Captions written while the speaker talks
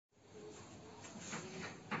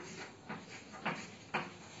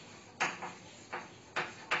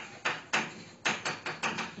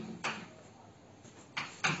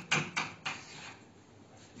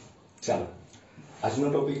ચાલો આજનો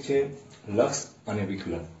ટોપિક છે લક્ષ અને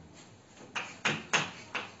વિકલન.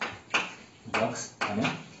 લક્ષ અને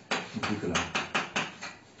વિકલન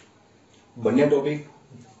બંને ટોપિક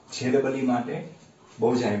JEE માટે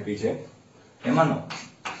બહુ જ આઈએમપી છે. એમાંનો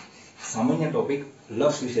સામાન્ય ટોપિક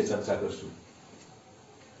લક્ષ વિશે ચર્ચા કરશું.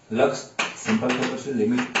 લક્ષ સિમ્પલ ખબર છે,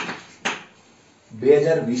 લિમિટ.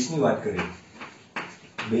 2020 ની વાત કરીએ.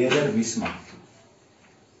 2020 માં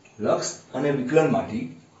લક્ષ અને વિકલનમાંથી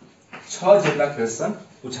 6 જેટલા ક્વેશ્ચન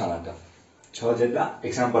પૂછાણા હતા. 6 જેટલા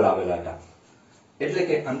એક્ઝામ્પલ આવેલા હતા. એટલે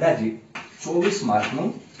કે અંદાજિત 24 માર્કનું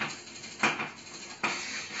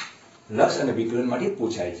લક્ષ અને વિકલનમાંથી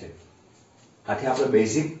પૂછાય છે. આથી આપણે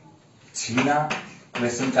બેઝિક જીના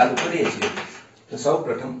ક્વેશ્ચન ચાલુ કરીએ છીએ. તો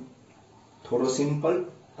સૌપ્રથમ થોડો સિમ્પલ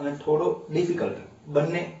અને થોડો ડિફિકલ્ટ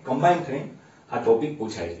બંને કમ્બાઈન થઈ આ ટોપિક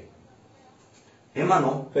પૂછાય છે.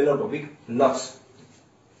 એમાંનો પહેલો ટોપિક લક્ષ.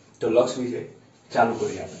 તો લક્ષ વિશે ચાલુ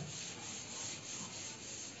કરીએ આપણે.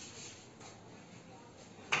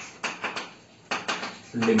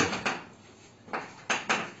 લિમિટ.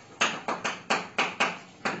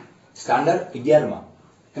 સ્ટાન્ડર્ડ 11 માં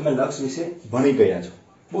તમે લક્ષ વિશે ભણી ગયા છો.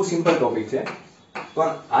 બહુ સિમ્પલ ટોપિક છે,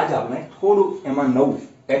 પણ આજ આપણે થોડું એમાં નવું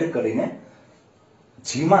એડ કરીને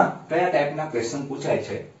જીમાં કયા ટાઈપના ક્વેશ્ચન પૂછાય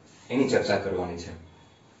છે એની ચર્ચા કરવાની છે.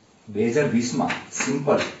 2020 માં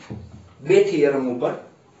સિમ્પલ 2 થિયરમ ઉપર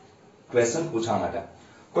ક્વેશ્ચન પૂછાણા હતા.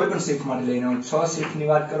 કોઈ પણ શિફ્ટ માટે લઈને 6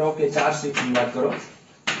 શિફ્ટની વાત કરો કે 4 શિફ્ટની વાત કરો,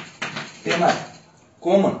 તેમાં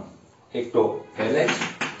કોમન એક તો એલેક્સ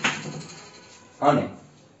અને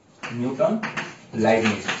ન્યૂટન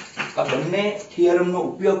લાઇબનિઝ આ બંને થિયરમનો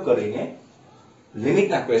ઉપયોગ કરીને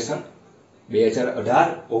લિમિટના ક્વેશ્ચન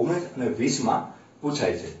 2018, 19 અને 20 માં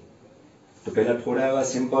પૂછાય છે. તો પહેલા થોડા એવા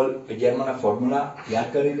સિમ્પલ 11 માના ફોર્મ્યુલા યાદ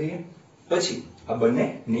કરી લઈએ, પછી આ બંને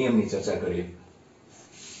નિયમની ચર્ચા કરીએ.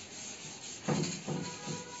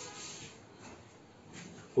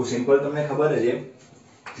 બહુ સિમ્પલ તમને ખબર જ છે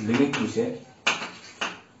લિમિટ વિશે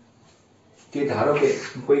કે ધારો કે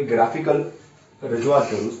કોઈ ગ્રાફિકલ રજૂઆત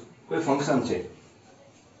કરું, કોઈ ફંક્શન છે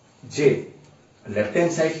જે લેફ્ટ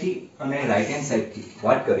હેન્ડ સાઈડ થી અને રાઈટ હેન્ડ સાઈડ થી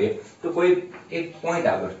વાત કરીએ તો કોઈ એક પોઈન્ટ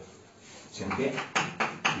આગળ, જેમ કે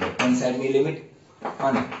લેફ્ટ હેન્ડ સાઈડની લિમિટ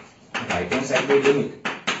અને રાઈટ હેન્ડ સાઈડની લિમિટ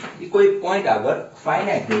એ કોઈ પોઈન્ટ આગળ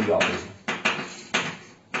ફાઇનાઇટ વેલ્યુ આપે છે.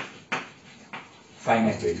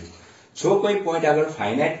 ફાઇનાઇટ વેલ્યુ જો કોઈ પોઈન્ટ આગળ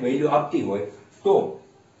ફાઇનાઇટ વેલ્યુ આપતી હોય તો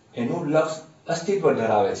એનું લક્ષ અસ્તિત્વ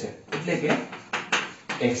ધરાવે છે, એટલે કે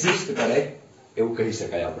એક્ઝિસ્ટ કરે એવું કહી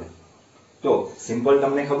શકાય આપણે. તો સિમ્પલ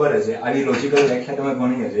તમને ખબર હશે, આવી લોજિકલ વ્યાખ્યા તમે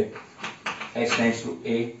ભણી હશે. x →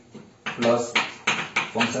 a plus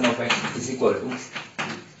function of x is equal to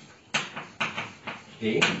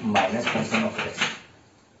a minus function of x.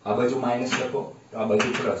 આ બાજુ માઇનસ લખો તો આ બાજુ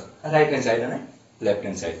પ્લસ, રાઈટ હેન્ડ સાઈડ અને લેફ્ટ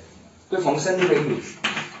હેન્ડ સાઈડ. કોઈ ફંક્શનની વેલ્યુ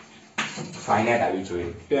ફાઇનાઇટ આવી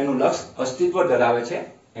જોઈએ તો એનું લક્ષ અસ્તિત્વ ધરાવે છે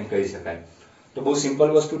એમ કહી શકાય. તો બહુ સિમ્પલ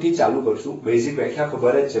વસ્તુથી ચાલુ કરશું. બેઝિક વ્યાખ્યા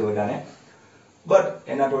ખબર જ છે બધાને, બટ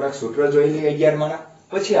એના થોડાક સૂત્ર જોઈ લઈએ 11 માના,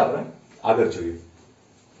 પછી આપણે આગળ જોઈએ.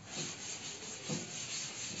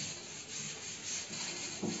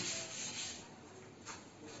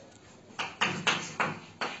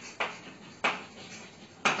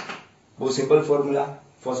 બહુ simple formula.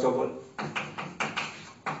 First of all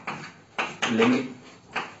limit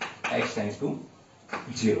x →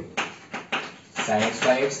 0 sin x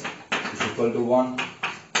by x is equal to 1,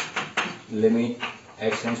 limit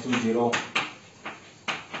x → 0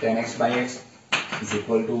 tan x by x is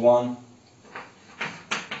equal to 1,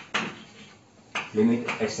 limit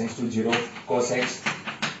x → 0 cos x,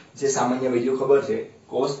 જે સામાન્ય વેલ્યુ ખબર છે,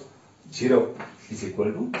 cos 0 is equal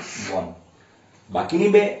to 1.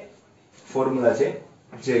 બાકીની બે formula છે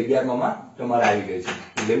જે 11 માં તમારે આવી ગઈ છે.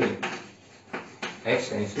 Limit x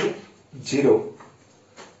 → 0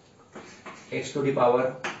 x to the power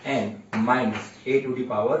n minus a to the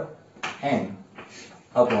power n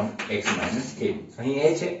upon x minus a. અહીં a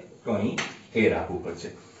છે તો અહીં a રાખવું પડશે.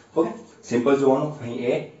 ઓકે, સિમ્પલ જોવાનું. અહીં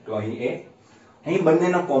a તો અહીં a. અહીં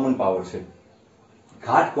બંનેનો કોમન પાવર છે,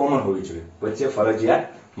 ઘાત કોમન હોવી જોઈએ, વચ્ચે ફરજિયાત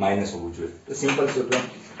માઇનસ હોવું જોઈએ. તો સિમ્પલ સૂત્ર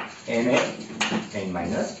n a n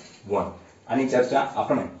minus 1. આની ચર્ચા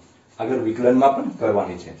આપણે આગળ વિકલનમાં પણ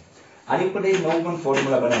કરવાની છે. આની પર એક નવો પણ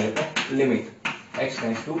ફોર્મ્યુલા બનાવ્યો હતો. Limit x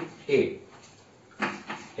 → a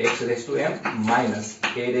x raised to m minus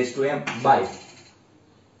a raised to m by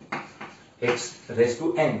x raised to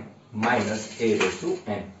n minus a raised to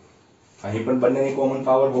n. અહીં પણ બંનેની કોમન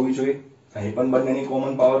પાવર હોવી જોઈએ, અહીં પણ બંનેની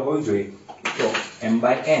કોમન પાવર હોવી જોઈએ. તો m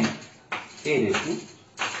by n a raised to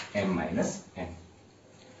m minus n.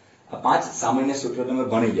 આ 5 સામાન્ય સૂત્રો તમે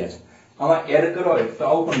ભણી ગયા છો. આમાં એડ કરો તો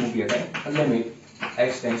આવું પણ મૂકી શકાય. Limit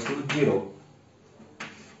x → 0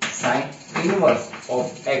 sin inverse of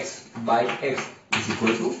x by x is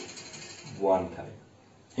equal to 1 થાય.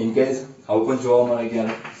 ઇન કેસ આવું પણ જોવા મળે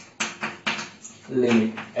ત્યારે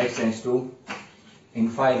limit x tends to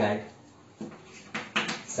infinite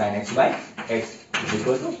sin x by x is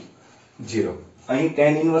equal to 0. અહીં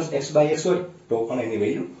tan inverse x by x હોય તો પણ એની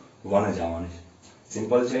વેલ્યુ 1 જ આવવાની છે.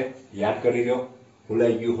 સિમ્પલ છે, યાદ કરી લો.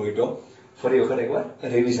 ભૂલાઈ ગયું હોય તો ફરી વખત એકવાર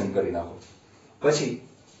રિવિઝન કરી નાખો. પછીની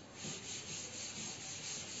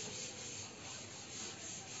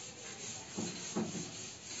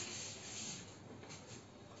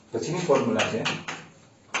ફોર્મ્યુલા છે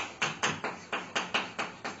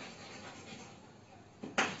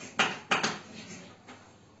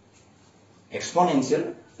એક્સપોનેન્શિયલ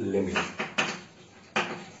લિમિટ,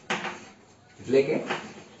 એટલે કે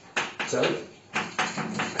ચલ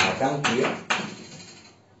ઘાતાંકીય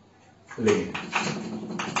લિમિટ.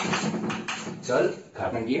 ચલ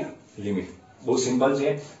ઘાતાંકીય લિમિટ બહુ સિમ્પલ છે.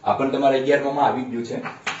 આ પણ તમારે 11 માં આવી ગયું છે.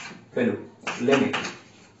 પહેલું limit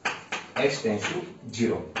x tends to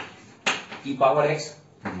 0 e power x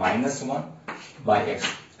 -1 by x.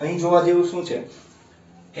 અહીં જોવા જેવું શું છે,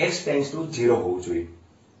 x ટેન્ડ્સ ટુ 0 હોવું જોઈએ.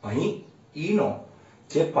 અહીં e નો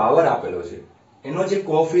જે પાવર આપેલો છે એનો જે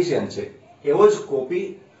કોએફિશિયન્ટ છે એવો જ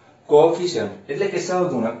કોએફિશિયન્ટ એટલે કે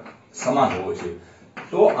સહગુણક સમાન હોવો જોઈએ.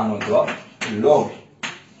 તો આનો જવાબ log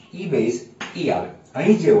e બેઝ e આવે.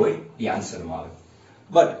 અહીં જે હોય એ આન્સરમાં આવે.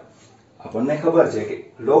 બટ આપણને ખબર છે કે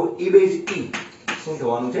log e બેઝ e શું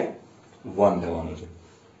થવાનું છે, 1 થવાનું છે.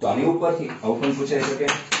 તો આની ઉપરથી આવું પણ પૂછાઈ શકે,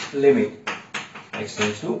 limit x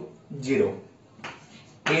tends to 0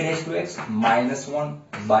 a raised to x -1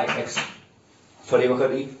 by x. ફરી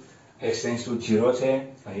વખત x ટેન્ડ્સ ટુ 0 છે,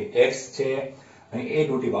 અહીં x છે, અહીં a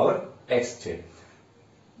to the power x છે.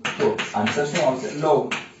 તો આન્સર શું આવશે, log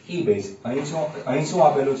e બેઝ. અહીં શું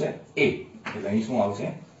આપેલું છે, a, એટલે અહીં શું આવશે,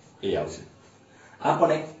 a આવશે. આ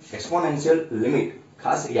પણ એક એક્સપોનેન્શિયલ લિમિટ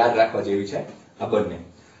ખાસ યાદ રાખવા જેવી છે આ બંને.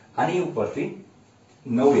 આની ઉપરથી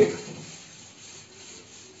 9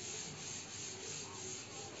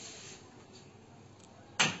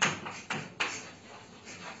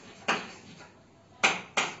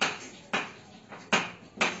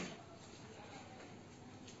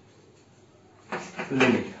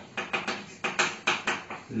 લિમિટ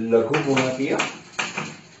લઘુગુણકીય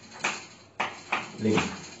લિમિટ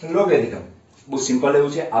લોગેરિધમ. બહુ સિમ્પલ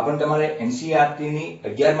એવું છે. આ પણ તમારે એનસીઈઆરટી ની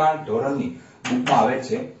 11મા ધોરણની બુકમાં આવે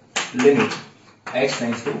છે. Limit x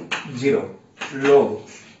tends to 0 log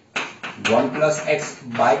 1 plus x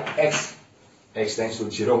by x. x tends to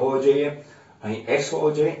 0 હોવો જોઈએ, અહીં x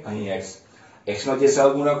હોવો જોઈએ, અહીં x. x નો જે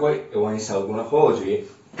સહગુણક હોય એવો અહીં સહગુણક હોવો જોઈએ.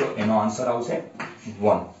 તો એનો આન્સર આવશે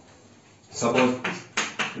 1. Suppose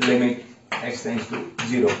limit x tends to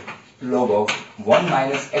 0 log of 1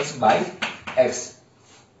 minus x by x.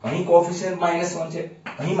 અહીં કોએફિશિયન્ટ -1 છે,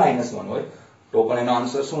 અહીં -1 હોય તો પણ એનો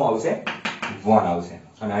આન્સર શું આવશે, 1 આવશે.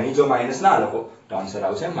 અને અહીં જો માઇનસ ના લખો તો આન્સર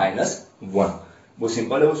આવશે -1. બહુ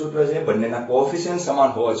સિમ્પલ એવું સૂત્ર છે. બંનેના કોએફિશિયન્ટ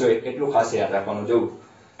સમાન હોવા જોઈએ એટલું ખાસ યાદ રાખવાનું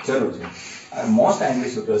જરૂર છે. મોસ્ટ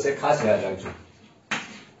ટાઈમલી સૂત્ર છે, ખાસ યાદ રાખજો.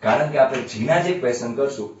 કારણ કે આપણે જીના જે ક્વેશ્ચન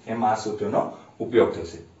કરશું એમાં આ સૂત્રનો ઉપયોગ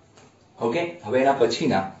થશે. ઓકે, હવે એના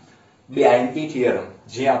પછીના બે આઈએમપી થિયરમ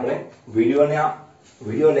જે આપણે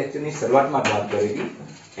વિડિયો લેક્ચરની શરૂઆતમાં વાત કરી હતી,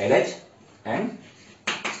 LH and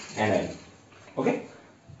NL. ઓકે,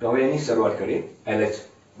 તો હવે એની શરૂઆત કરીએ. LH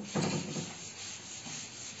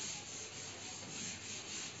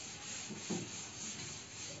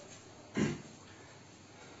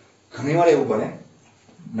ઘણી વાર એવું બને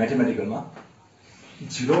મેથેમેટિકલમાં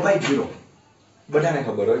 0/0 બધાને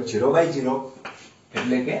ખબર હોય 0/0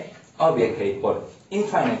 એટલે કે અવ્યાખ્યાયિત પદ,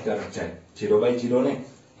 ઇન્ફાઇનાઇટ તરફ જાય. 0/0 ને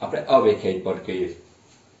આપણે અવ્યાખ્યાયિત પદ કહીએ.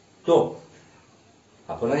 તો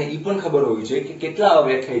આપણને એ પણ ખબર હોવી જોઈએ કે કેટલા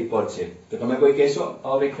અવ્યાખ્યાયિત પદ છે. તો તમે કોઈ કહેશો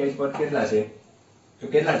અવ્યાખ્યાયિત પદ કેટલા છે, તો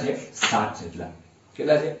કેટલા છે, 7 જેટલા.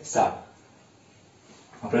 કેટલા છે, 7.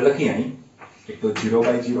 આપણે લખીએ અહીં એક તો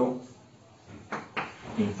 0/0,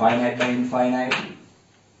 ઇન્ફાઇનાઇટ બાય ઇન્ફાઇનાઇટ,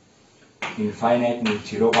 ઇન્ફાઇનાઇટ ની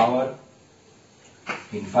 0 power,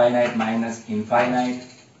 infinite minus infinite,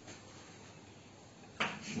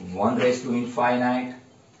 1 raised to infinite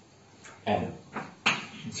and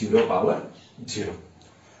 0 power 0.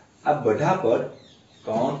 આ બધા પદ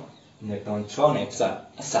 3 ને 3 6 ને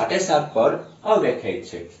 7 સાતે સાત પદ અવ્યાખ્યાયિત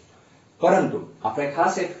છે. પરંતુ આપણે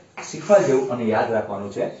ખાસ એક શીખવા જેવું અને યાદ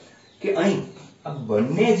રાખવાનું છે કે અહીં આ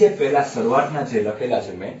બંને જે પહેલા શરૂઆતના જે લખેલા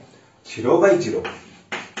છે મેં 0/0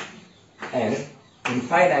 and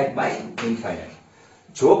infinite by infinite,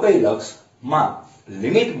 જો કઈ લક્ષમાં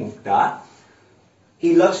લિમિટ મૂકતા એ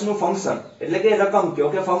લક્ષનું ફંક્શન એટલે કે રકમ કયો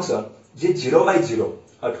કે ફંક્શન જે 0/0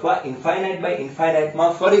 અથવા ઇન્ફાઇનાઇટ બાય ઇન્ફાઇનાઇટ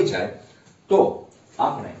માં ફરી જાય તો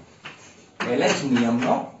આપણે LH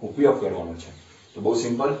નિયમનો ઉપયોગ કરવાનો છે. તો બહુ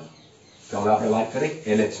સિમ્પલ. તો હવે આપણે વાત કરી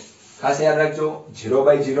LH. ખાસ યાદ રાખજો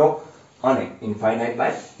 0/0 અને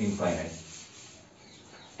infinite/infinite.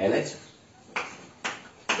 LH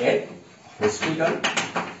at hospital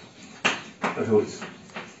rules,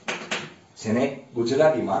 જેને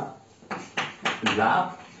ગુજરાતીમાં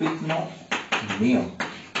લાપિતનો નિયમ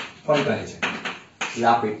પણ કહે છે.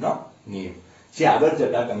 લાપિતનો નિયમ, જે આગળ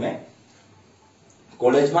જતા તમે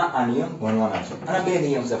કોલેજમાં આ નિયમ ભણવાના છો. આના બે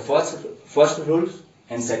નિયમ છે, first rules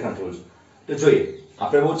and second rules. તો જોઈએ,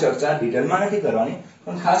 આપણે બહુ ચર્ચા ડિટેલમાં નથી કરવાની,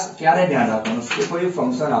 પણ ખાસ ક્યારે ધ્યાન રાખવાનું કે કોઈ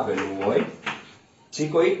ફંક્શન આપેલું હોય, જે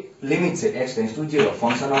કોઈ લિમિટ છે x → 0,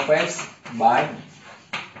 function of x by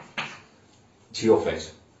g of x.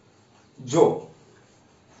 જો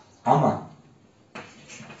આમાં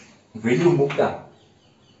વેલ્યુ મૂકતા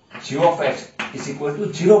g of x =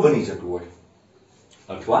 0 બની જતું હોય,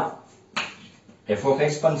 અથવા f of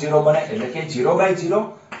x પણ 0 બને, એટલે કે 0/0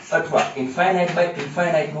 અથવા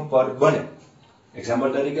infinite/infinite નું પદ બને. એક્ઝામ્પલ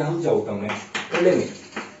તરીકે સમજાવું તમને, તો લિમિટ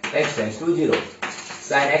x → 0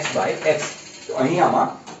 sin x/x. તો અહીંયામાં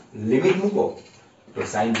લિમિટ મૂકો તો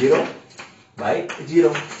sin 0/0,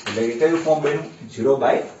 એટલે કે કયું ફોર્મ બન્યું?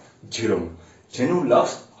 0/0 નું, જેનું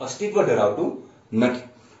લક્ષ અસ્તિત્વ ધરાવતું નથી.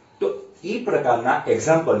 તો એ પ્રકારના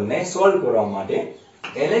એક્ઝામ્પલને સોલ્વ કરવા માટે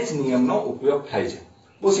LH નિયમનો ઉપયોગ થાય છે.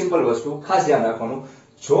 બહુ સિમ્પલ વસ્તુ, ખાસ ધ્યાન રાખવાનું.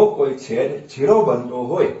 જો કોઈ છેદ 0 બનતો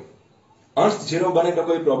હોય, અંશ 0 બને તો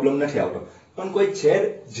કોઈ પ્રોબ્લેમ નથી આવતો, પણ કોઈ છેદ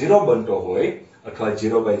 0 બનતો હોય, અથવા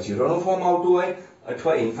 0/0 નું ફોર્મ આવતું હોય,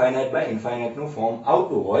 અથવા infinite/infinite નું ફોર્મ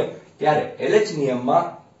આવતું હોય, ત્યારે LH નિયમમાં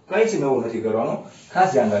કંઈ જ નવું નથી કરવાનું. ખાસ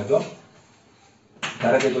ધ્યાન રાખજો.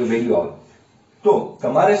 ધારો કે કોઈ વેલ્યુ આવે, તો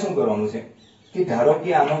તમારે શું કરવાનું છે કે ધારો કે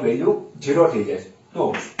આનો વેલ્યુ 0 થઈ જાય, તો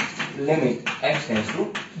લિમિટ x →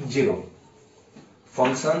 0,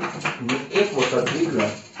 ફંક્શન નું એક વખત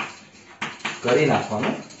વિકલન કરી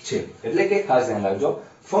નાખવાનું છે. એટલે કે ખાસ ધ્યાન રાખજો,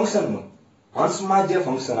 ફંક્શન નું અંશમાં જે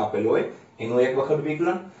ફંક્શન આપેલું હોય એનું એક વખત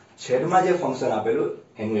વિકલન, છેદમાં જે ફંક્શન આપેલું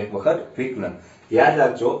એનું એક વખત વિકલન. યાદ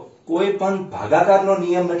રાખજો, કોઈ પણ ભાગાકારનો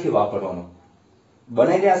નિયમ નથી વાપરવાનો.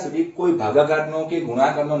 બને ત્યાં સુધી કોઈ ભાગાકારનો કે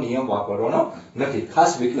ગુણાકારનો નિયમ વાપરવાનો નથી,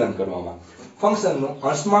 ખાસ વિકલન કરવામાં. ફંક્શનનું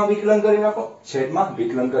અંશમાં વિકલન કરી નાખો, છેદમાં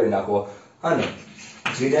વિકલન કરી નાખો, અને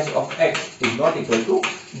g of x ≠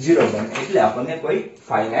 0 બને, એટલે આપણને કોઈ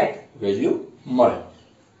ફાઇનાઇટ વેલ્યુ મળે.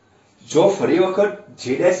 જો ફરી વખત g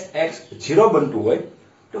x 0 બનતું હોય,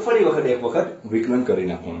 તો ફરી વખત એક વખત વિકલન કરી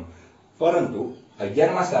નાખવાનું. પરંતુ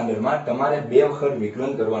 11મા સ્ટાન્ડર્ડમાં તમારે બે વખત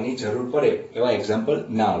વિકલન કરવાની જરૂર પડે એવા એક્ઝામ્પલ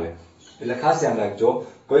ના આવે. એટલે ખાસ ધ્યાન રાખજો,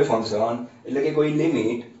 કોઈ ફંક્શન એટલે કે કોઈ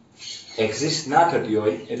લિમિટ એક્ઝિસ્ટ ના થતી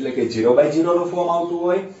હોય, એટલે કે 0/0 નું ફોર્મ આવતું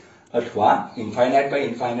હોય, અથવા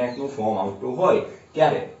infinite/infinite નું ફોર્મ આવતું હોય,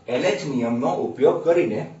 ત્યારે LH નિયમનો ઉપયોગ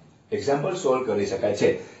કરીને એક્ઝામ્પલ સોલ્વ કરી શકાય છે.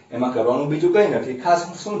 એમાં કરવાનું બીજું કંઈ નથી. ખાસ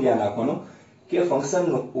શું ધ્યાન રાખવાનું કે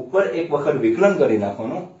ફંક્શનનું ઉપર એક વખત વિકલન કરી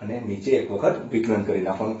નાખવાનું અને નીચે એક વખત વિકલન કરી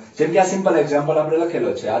નાખવાનું. જેમ કે આ સિમ્પલ એક્ઝામ્પલ આપણે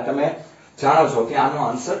લખેલો છે, આ તમે જાણો છો કે આનો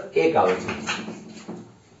આન્સર 1 આવે છે,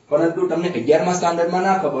 પરંતુ તમને 11મા સ્ટાન્ડર્ડમાં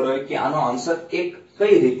ના ખબર હોય કે આનો આન્સર 1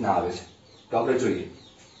 કઈ રીતના આવે છે. તો આપણે જોઈએ.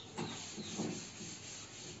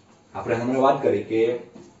 આપણે હમણાં વાત કરી કે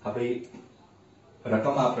આપણી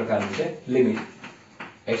રકમ આ પ્રકારની છે, લિમિટ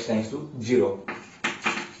x → 0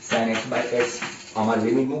 sin x/x. આમાં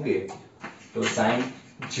લિમિટ મૂકીએ તો sin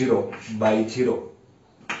 0/0,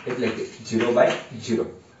 એટલે કે 0/0,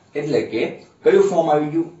 એટલે કે કયું ફોર્મ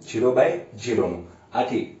આવી ગયું? 0/0 નું.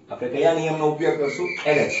 આથી આપણે કયા નિયમનો ઉપયોગ કરશું?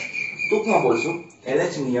 LH. ટૂંકમાં બોલશું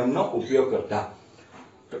LH નિયમનો ઉપયોગ કરતા.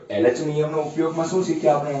 તો LH નિયમનો ઉપયોગમાં શું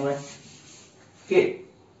શીખ્યા આપણે હમણાં? કે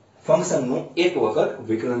ફંક્શનનું એક વખત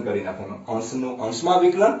વિકલન કરી નાખવાનું. અંશનું અંશમાં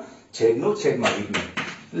વિકલન, છેદનું છેદમાં વિકલન.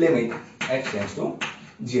 લિમિટ x →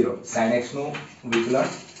 0, sin x નું વિકલન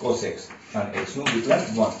cos x, અને x નું વિકલન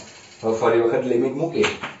 1. હવે ફરી વખત લિમિટ મૂકીએ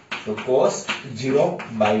તો cos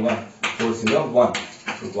 0/1, cos 0 1,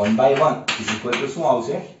 તો 1/1 = શું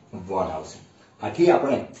આવશે? 1 આવશે. આથી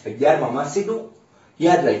આપણે 11માં સીધું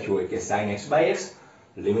યાદ રાખ્યું હોય કે sin x/x,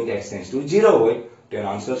 લિમિટ x → 0 હોય, તેનો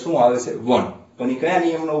આન્સર શું આવે છે? 1. પણ એ કયા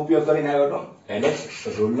નિયમનો ઉપયોગ કરીને આવ્યો હતો? LH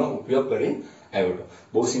રૂલનો ઉપયોગ કરીને આવ્યો હતો.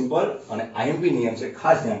 બહુ સિમ્પલ અને IMP નિયમ છે,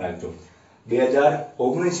 ખાસ ધ્યાન રાખજો.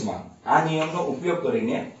 2019માં આ નિયમનો ઉપયોગ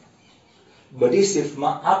કરીને બધી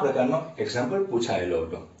શિફ્ટમાં આ પ્રકારનો એક્ઝામ્પલ પૂછાયેલો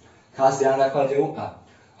હતો. ખાસ ધ્યાન રાખવા જેવું.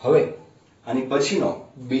 હવે આની પછીનો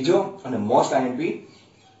બીજો અને મોસ્ટ IMP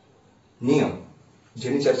નિયમ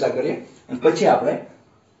જેની ચર્ચા કરીએ, અને પછી આપણે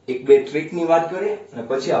એક બે ટ્રીકની વાત કરીએ, અને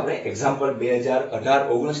પછી આપણે એક્ઝામ્પલ 2018,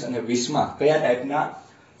 19 અને 20માં કયા ટાઈપના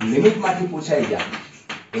લિમિટમાંથી પૂછાઈ ગયા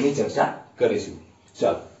એની ચર્ચા કરીશું.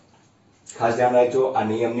 ચાલો ખાસ ધ્યાન રાખજો, આ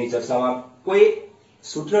નિયમની ચર્ચામાં કોઈ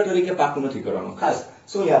સૂત્ર તરીકે પાકું નથી કરવાનું. ખાસ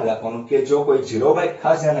શું યાદ રાખવાનું કે જો કોઈ 0/,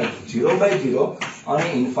 ખાસ ધ્યાન રાખજો, 0/0 અને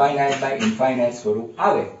ઇન્ફાઇનાઇટ સ્વરૂપ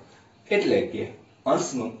આવે એટલે કે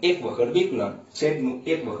અંશનું એક વખત વિકલન, છેદનું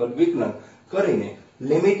એક વખત વિકલન કરીને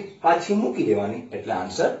લિમિટ પાછી મૂકી દેવાની એટલે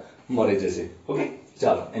આન્સર મળી જશે. ઓકે,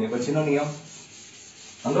 ચાલો એની પછીનો નિયમ,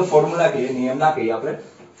 આનો ફોર્મ્યુલા કહીએ, નિયમ ના કહીએ, આપણે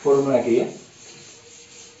ફોર્મ્યુલા કહીએ.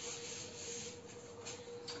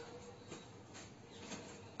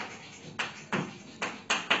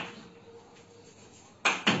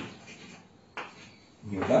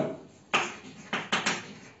 Newton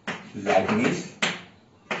લાઇબનીઝ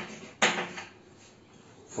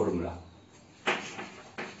formula.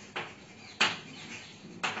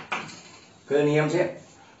 કયો નિયમ છે?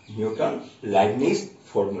 Newton લાઇબનીઝ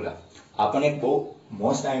formula. આ પણ એક બહુ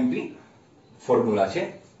મોસ્ટ આઈએમપી ફોર્મ્યુલા છે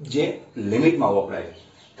જે લિમિટમાં વપરાય છે.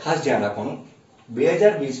 ખાસ ધ્યાન રાખવાનું,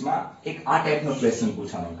 2020 માં એક આ ટાઈપનો ક્વેશ્ચન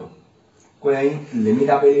પૂછાનો હતો. કોઈ અહીં લિમિટ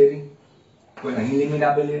આપેલી હતી, કોઈ અહીં લિમિટ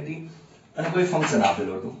આપેલી હતી અને કોઈ ફંક્શન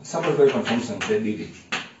આપેલું હતું. સપોઝ કોઈ પણ ફંક્શન છે dt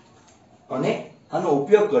અને આનો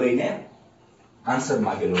ઉપયોગ કરીને આન્સર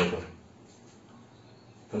માંગેલો હતો.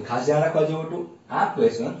 પણ ખાસ ધ્યાન રાખવા જેવું હતું, આ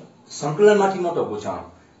ક્વેશ્ચન સંકલનમાંથી નહોતો પૂછાનો,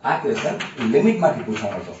 આ ક્વેશ્ચન લિમિટમાંથી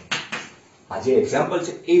પૂછાનો હતો. આ જે એક્ઝામ્પલ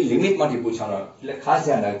છે એ લિમિટમાંથી પૂછાનો. એટલે ખાસ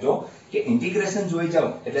ધ્યાન રાખજો કે ઇન્ટિગ્રેશન જોઈ જાવ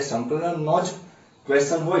એટલે સંકલનનો જ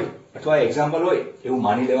ક્વેશ્ચન હોય અથવા એક્ઝામ્પલ હોય એવું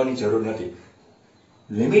માની લેવાની જરૂર નથી.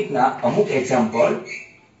 લિમિટના અમુક એક્ઝામ્પલ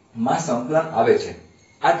માં સંકલન આવે છે.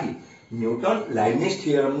 આથી ન્યૂટન લાઇબનીઝ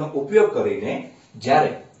થિયરમનો ઉપયોગ કરીને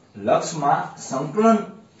જ્યારે લક્ષમાં સંકલન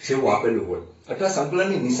જેવું આપેલું હોય અથવા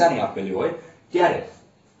સંકલનની નિશાની આપેલી હોય ત્યારે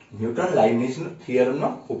ન્યૂટન લાઇબનીઝ થિયરમનો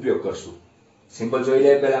ઉપયોગ કરશું. સિમ્પલ જોઈ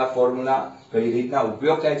લઈએ પહેલા આ ફોર્મ્યુલા કઈ રીતના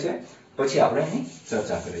ઉપયોગ થાય છે, પછી આપણે એની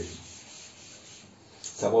ચર્ચા કરીશું.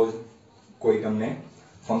 સપોઝ કોઈ તમને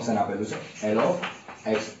ફંક્શન આપેલું છે l of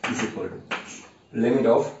x is equal to limit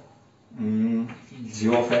of g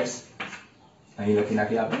of x, અહીં લખી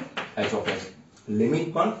નાખીએ આપણે h of x. લિમિટ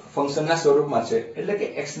પણ ફંક્શનના સ્વરૂપમાં છે એટલે કે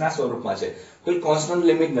x ના સ્વરૂપમાં છે, કોઈ કોન્સ્ટન્ટ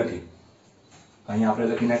લિમિટ નથી. અહીં આપણે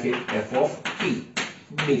લખી નાખીએ f of t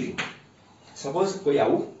dt. Suppose કોઈ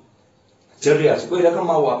આવું જરૂરિયાત છે, કોઈ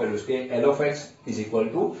રકમમાં આવું આપેલું છે કે l of x is equal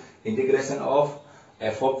to integration of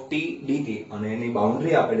f of t dt અને એની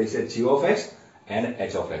બાઉન્ડ્રી આપેલી છે g of x and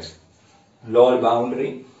h of x. Lower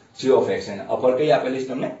boundary g of x અને અપર કઈ આપેલી છે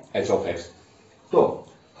તમને h of x. તો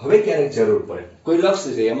હવે ક્યારેક જરૂર પડે, કોઈ લક્ષ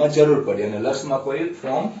છે એમાં જરૂર પડી અને લક્ષમાં કોઈ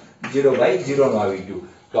ફોર્મ 0/0 નું આવી ગયું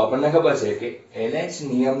તો આપણને ખબર છે કે LH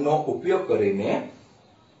નિયમનો ઉપયોગ કરીને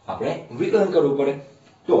આપણે વિકલન કરવું પડે.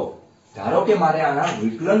 તો ધારો કે મારે આના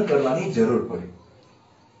વિકલન કરવાની જરૂર પડી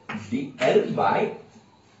dl/dx,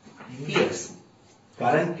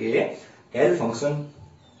 કારણ કે l ફંક્શન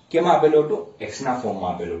કેમાં આપેલું હતું? x ના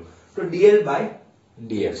ફોર્મમાં આપેલું. તો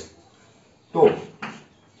dl/dx. તો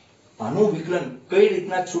આનું વિકલન કઈ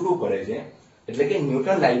રીતના છૂટું પડે છે એટલે કે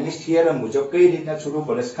ન્યૂટન લાઇબનીઝ થિયરમ મુજબ કઈ રીતના છૂટું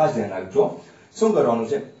પડે છે ખાસ ધ્યાન રાખજો. શું કરવાનું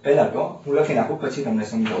છે? પહેલા તો હું લખી નાખું પછી તમને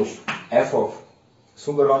સમજાવું. f of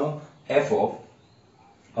શું કરવાનું? f of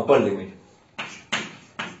upper limit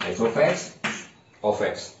h of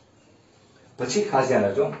x પછી ખાસ ધ્યાન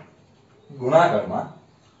રાખજો ગુણાકારમાં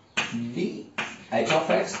dh of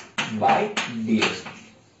x by dx.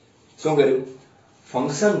 શું કર્યું?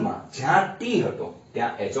 ફંક્શનમાં જ્યાં t હતો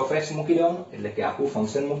ત્યાં h of x મૂકી દેવાનું એટલે કે આખું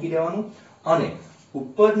ફંક્શન મૂકી દેવાનું અને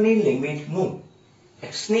ઉપરની લિમિટનું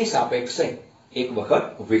x ની સાપેક્ષે એક વખત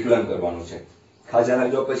વિકલન કરવાનું છે. ખાસ ધ્યાન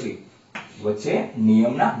રાખજો. પછી વચ્ચે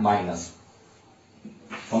નિયમના માઈનસ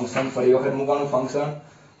ફંક્શન ફરી વખત મૂકવાનું, ફંક્શન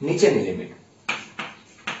નીચેની limit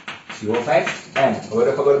g of x and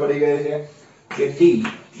હવે ખબર પડી ગઈ છે કે d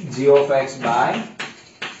g of x by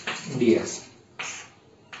dx.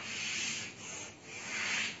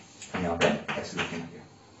 આપણે x લખી નાખીએ.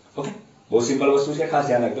 ઓકે, બહુ સિમ્પલ વસ્તુ છે. ખાસ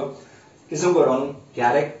ધ્યાન રાખજો કે શું કરવાનું,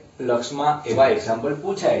 ક્યારેક લક્ષમાં એવા એક્ઝામ્પલ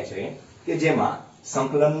પૂછાય છે કે જેમાં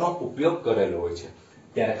સંકલનનો ઉપયોગ કરેલો હોય છે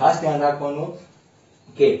ત્યારે ખાસ ધ્યાન રાખવાનું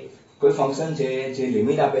કે કોઈ ફંક્શન છે જે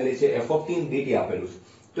લિમિટ આપેલી છે f of t dt આપેલું છે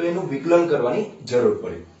તો એનું વિકલન કરવાની જરૂર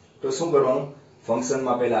પડી. તો શું કરવાનું?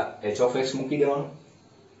 ફંક્શનમાં પહેલા h of x મૂકી દેવાનું,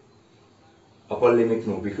 અપર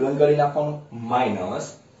લિમિટનું વિકલન કરી નાખવાનું, માઈનસ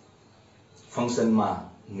ફંક્શનમાં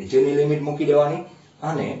નીચેની લિમિટ મૂકી દેવાની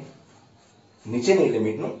અને નીચેની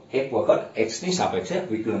લિમિટનું એક વખત x ની સાપેક્ષે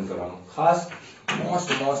વિકલન કરવાનું. ખાસ મોસ્ટ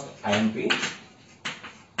આઈએમપી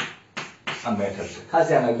આ મેથડ છે. ખાસ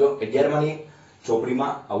ધ્યાન રાખજો 11માની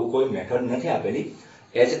ચોપડીમાં આવું કોઈ મેથડ નથી આપેલી,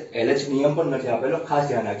 LH નિયમ પણ નથી આપેલો. ખાસ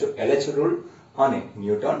ધ્યાન રાખજો LH રૂલ અને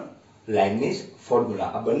ન્યૂટન લાઇબનીઝ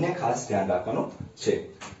ફોર્મ્યુલા આ બંને ખાસ ધ્યાન રાખવાનું છે.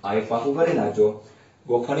 આ એક પાકું કરી નાખજો,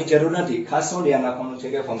 ગોખવાની જરૂર નથી. ખાસ શું ધ્યાન રાખવાનું છે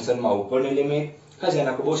કે ફંક્શનમાં ઉપરની લિમિટ, ખાસ ધ્યાન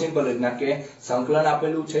રાખો, બહુ સિમ્પલ રીતના કે સંકલન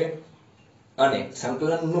આપેલું છે અને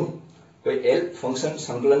સંકલનનું કોઈ એલ ફંક્શન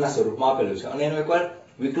સંકલનના સ્વરૂપમાં આપેલું છે અને એનું એકવાર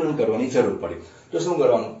વિકલન કરવાની જરૂર પડી તો શું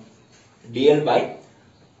કરવાનું, dl by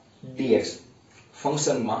dx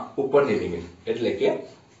ફંક્શનમાં ઉપરની લિમિટ એટલે કે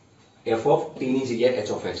f of t ની જગ્યાએ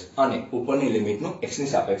h of x અને ઉપરની લિમિટનું x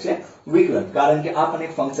ની સાપેક્ષે વિકલન, કારણ કે આ પણ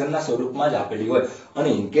એક ફંક્શનના સ્વરૂપમાં જ આપેલી હોય અને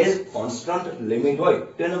ઇન કેસ કોન્સ્ટન્ટ લિમિટ હોય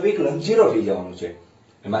તો એનું વિકલન 0 થઈ જવાનું છે,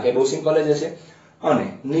 એમાં કે બહુ સિમ્પલ જ હશે અને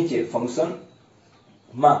નીચે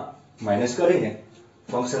ફંક્શનમાં માઈનસ કરીને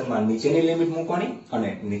ફંક્શનમાં નીચેની લિમિટ મૂકવાની અને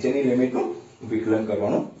નીચેની લિમિટનું વિકલન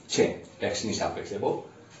કરવાનું છે x ની સાપેક્ષે.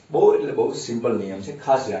 બહુ સિમ્પલ નિયમ છે,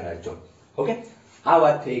 ખાસ ધ્યાન રાખજો. ઓકે, આ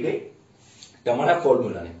વાત થઈ ગઈ તમારા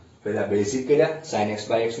ફોર્મ્યુલાની. પહેલા બેઝિક કર્યા, sin x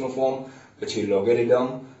by x નું ફોર્મ, પછી લોગેરિધમ,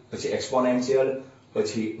 પછી એક્સપોનેન્શિયલ,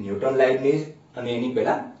 પછી ન્યૂટન લાઇબનીઝ અને એની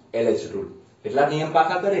પહેલા LH રૂલ. એટલા નિયમ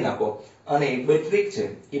પાકા કરી નાખો અને એક બે ટ્રીક છે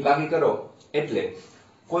એ પાકી કરો એટલે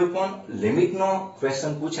કોઈ પણ લિમિટનો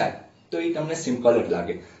ક્વેશ્ચન પૂછાય તો એ તમને સિમ્પલ જ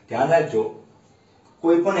લાગે. ધ્યાન રાખજો,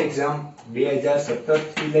 કોઈ પણ એક્ઝામ 2017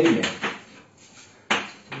 થી લઈને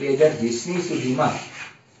 2020 ની સુધીમાં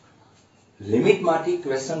લિમિટમાંથી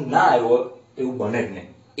ક્વેશ્ચન ના આવ્યો એવું બને જ નહીં.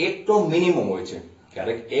 એક તો મિનિમમ હોય છે,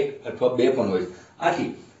 ક્યારેક એક અથવા બે પણ હોય.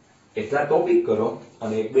 આથી એટલા ટોપિક કરો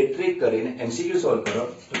અને એક બે ટ્રીક કરીને MCQ સોલ્વ કરો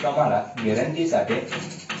તો તમારા ગેરંટી સાથે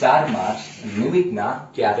 4 માર્ક્સ લિમિટના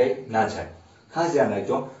ક્યારેય ના જાય. ખાસ ધ્યાન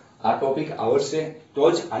રાખજો, આ ટોપિક આવડશે તો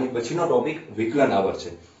જ આની પછીનો ટોપિક વિકલન આવડશે.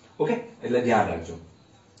 ઓકે, એટલે ધ્યાન રાખજો.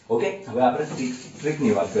 ઓકે, હવે આપણે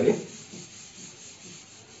ટ્રીકની વાત કરીએ.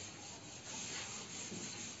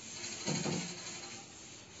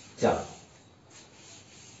 ચાલો,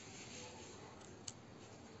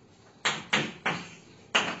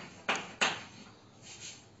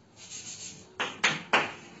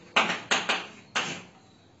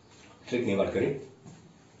 ટ્રીકની વાત કરીએ.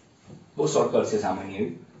 બહુ શોર્ટકટ છે સામાન્ય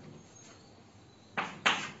એવી.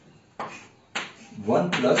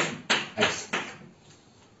 1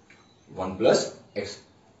 plus x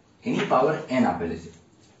એની પાવર n આપેલી છે.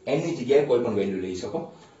 n ની જગ્યાએ કોઈ પણ વેલ્યુ લઈ શકો,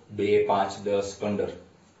 2, 5, 10, 15.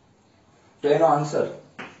 તો એનો આન્સર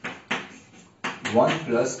 1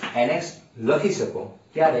 plus nx લખી શકો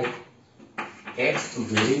ત્યારે x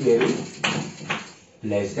very very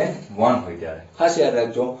less than 1 હોય ત્યારે. ખાસ યાદ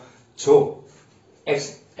રાખજો, જો x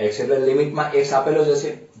એટલે લિમિટમાં x આપેલો જ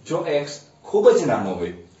હશે, જો x ખૂબ જ નાનો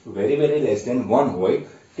હોય, very very less than 1 હોય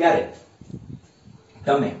ત્યારે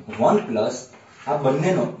તમે 1 plus આ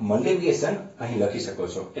બંનેનો મલ્ટીપ્લિકેશન અહીં લખી શકો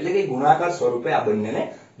છો, એટલે કે ગુણાકાર સ્વરૂપે આ બંનેને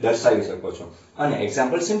દર્શાવી શકો છો અને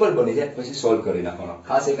એક્ઝામ્પલ સિમ્પલ બની જાય પછી સોલ્વ કરી નાખવાનો.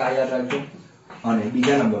 ખાસ એક આ યાદ રાખજો. અને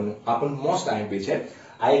બીજા નંબરનું આ પણ મોસ્ટ IMP છે,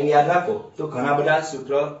 આ એક યાદ રાખો તો ઘણા બધા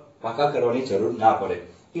સૂત્ર પાકા કરવાની જરૂર ના પડે.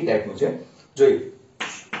 એ ટાઈપનું છે. જોઈએ,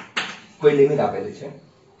 કોઈ લિમિટ આપેલી છે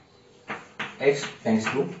x ટેન્ડ્સ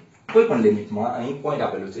ટુ કોઈ પણ લિમિટમાં, અહીં પોઈન્ટ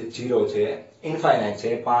આપેલું છે, 0 છે, ઇન્ફાઇનાઇટ છે,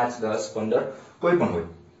 5, 10, 15 કોઈ પણ હોય,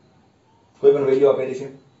 કોઈ પણ વેલ્યુ આપેલી છે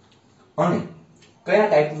અને કયા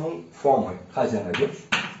ટાઈપનું ફોર્મ હોય ખાસ ધ્યાન રાખજો,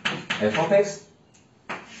 f of x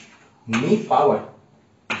ની પાવર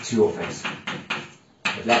g of x.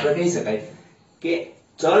 એટલે આપણે કહી શકાય કે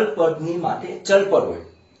ચલ પદની માટે ચલ પદ હોય,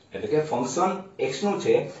 એટલે કે ફંક્શન x નું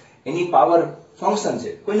છે એની પાવર ફંક્શન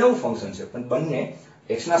છે, કોઈ નવું ફંક્શન છે પણ બંને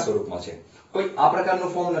x ના સ્વરૂપમાં છે. કોઈ આ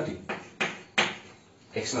પ્રકારનું ફોર્મ નથી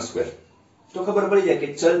x નો સ્ક્વેર, તો ખબર પડી જાય કે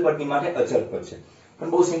ચલ પદની માટે અચલ પદ છે.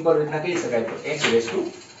 પણ બહુ સિમ્પલ રીતના કહી શકાય તો x રેસ ટુ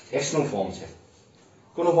x નું ફોર્મ છે.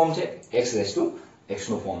 કોનું ફોર્મ છે? x રેસ ટુ x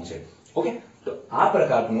નું ફોર્મ છે. ઓકે, તો આ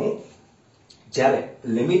પ્રકારનું જ્યારે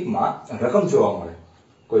લિમિટમાં રકમ જોવા મળે,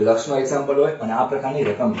 કોઈ લક્ષનો એક્ઝામ્પલ હોય અને આ પ્રકારની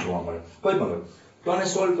રકમ જોવા મળે, કોઈ પણ હોય, તો આને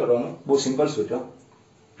સોલ્વ કરવાનું બહુ સિમ્પલ સૂત્ર,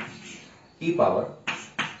 e પાવર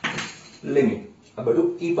લિમિટ, આ બધું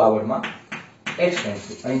e પાવરમાં x ટેન્ડ્સ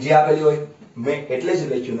ટુ, અહીં જે આપેલી હોય મેં એટલે જ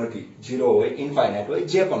લખ્યું નથી, 0 હોય, ઇન્ફાઇનાઇટ હોય,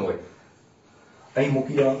 જે પણ હોય અહીં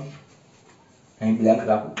મૂકી દેવાનું, અહીં બ્લેન્ક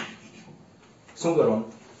રાખવું. શું કરવાનું,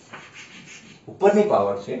 ઉપરની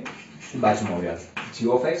પાવર છે બાજુમાં વ્યાસ g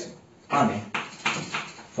of x અને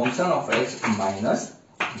function of x minus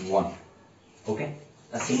 1. Okay,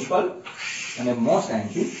 આ સિમ્પલ અને મોસ્ટ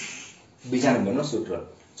IMP બીજા નંબરનું સૂત્ર.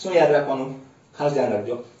 શું યાદ રાખવાનું, ખાસ ધ્યાન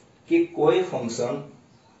રાખજો કે કોઈ ફંક્શન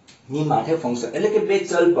ની માટે ફંક્શન એટલે કે બે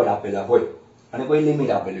ચલ પદ આપેલા હોય અને કોઈ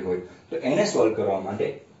લિમિટ આપેલી હોય તો એને સોલ્વ કરવા માટે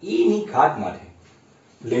e ની ઘાત માટે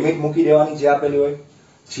લિમિટ મૂકી દેવાની જે આપેલી હોય,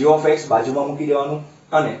 g of x બાજુમાં મૂકી દેવાનું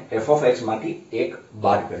અને f of x માંથી એક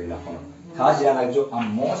બાદ કરી નાખવાનું. ખાસ ધ્યાન રાખજો, આ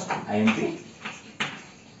મોસ્ટ IMP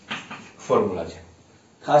ફોર્મ્યુલા છે,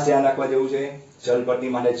 ખાસ ધ્યાન રાખવા જેવું છે. ચલ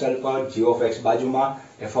પદની માટે ચલ પદ, g of x બાજુમાં,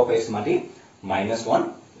 f of x માંથી -1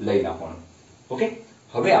 લઈ નાખવાનું. ઓકે,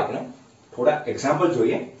 હવે આપણે થોડા એક્ઝામ્પલ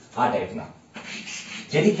જોઈએ આ ટાઈપના.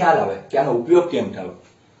 જેથી ખ્યાલ આવે કે આનો ઉપયોગ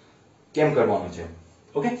કેમ કરવાનો છે.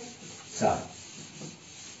 ઓકે, સારું.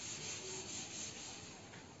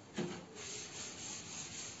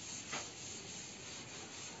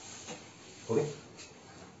 ઓકે,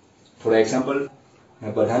 થોડા એક્ઝામ્પલ.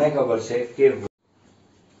 બધાને ખબર છે કે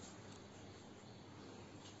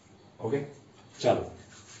ઓકે, ચાલો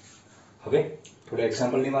હવે થોડા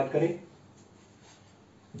એક્ઝામ્પલ ની વાત કરીએ.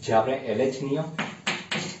 જે આપણે LH નિયમ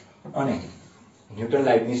અને ન્યૂટન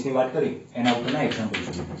લાઇબનીઝ ની વાત કરી એના ઉપરના એક્ઝામ્પલ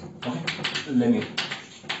જોઈએ. ઓકે, લિમિટ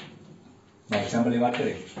ના એક્ઝામ્પલ ની વાત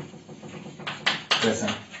કરીએ.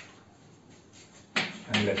 ક્વેશ્ચન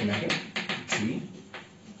અને લખી નાખીએ જી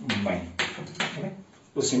માઇન. ઓકે,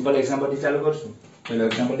 તો સિમ્પલ એક્ઝામ્પલ થી ચાલુ કરશું. પહેલો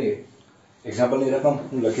એક્ઝામ્પલ ની રકમ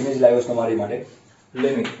હું લખીને જ લાવ્યો છું તમારી માટે.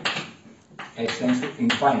 Limit x tends to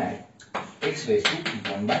infinite x rays two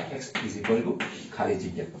 1/x is equal to ખાલી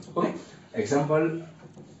જગ્યા. ઓકે, એક્ઝામ્પલ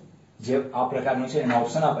જે આ પ્રકારનું છે એના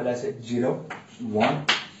ઓપ્શન આપેલા છે 0, 1,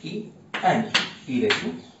 e and e rays two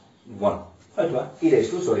 1 અથવા e rays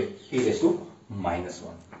two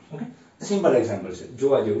 -1. Okay, simple example છે,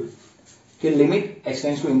 જોવા જેવું કે limit x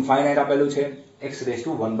tends to infinite આપેલું છે, x રેઝ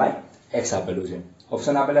ટુ 1/x આપેલું છે.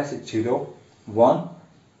 ઓપ્શન આપેલા છે 0, 1,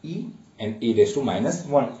 e and e rays two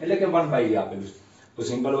 -1 એટલે કે 1/e આપેલું છે. તો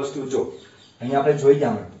સિમ્પલ વસ્તુ જો અહીંયા આપણે જોઈ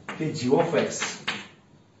ગયા કે g of x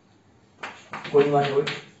કોઈ માટે હોય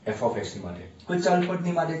f of x ની માટે, કોઈ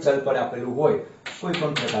ચલપદની માટે ચલપદ આપેલું હોય, કોઈ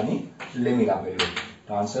પણ પ્રકારની લિમિટ આપેલી હોય,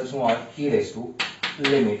 તો આન્સર શું આવે? e rays two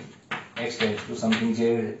limit x tends to something જે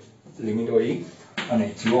લિમિટ હોય અને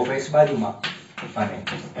g of x બાજુમાં અને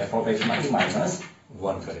f of x માંથી -1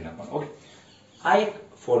 કરી નાખવાનું. ઓકે, આ એક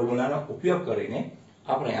ફોર્મ્યુલાનો ઉપયોગ કરીને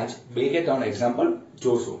આપણે આજ 2 કે 3 એક્ઝામ્પલ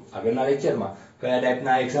જોશું. આગળના લેક્ચરમાં કયા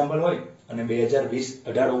ટાઈપના એક્ઝામ્પલ હોય અને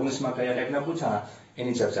 2018-19 માં કયા ટાઈપના પૂછાણા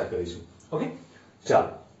એની ચર્ચા કરીશું. ઓકે,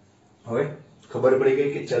 ચાલો હવે ખબર પડી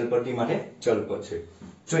ગઈ કે ચલપદી માટે ચલપદ છે.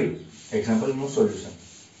 જોઈએ એક્ઝામ્પલનું સોલ્યુશન.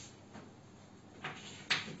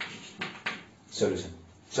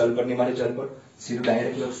 ચલપદની માટે ચલપદ સીધું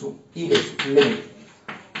ડાયરેક્ટ લખશું e rays two limit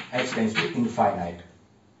x tends to infinite.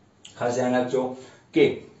 ખાસ ધ્યાન રાખજો કે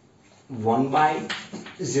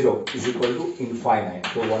 1/0 is equal to infinite.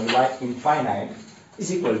 So 1/infinite is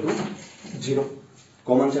equal to 0.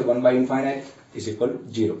 Common છે 1/infinite is equal to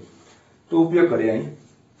 0. તો ઉપયોગ કરીએ અહીં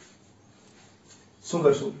શું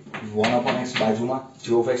કરશું? 1/x બાજુમાં, g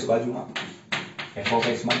of x બાજુમાં, f of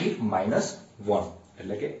x માંથી -1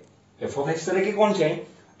 એટલે કે f of x તરીકે કોણ છે અહીં?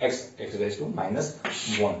 x raised to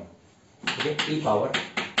 -1. Okay, e power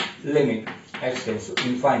limit x tends to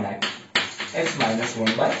infinite x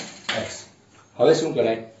 -1/x. હવે શું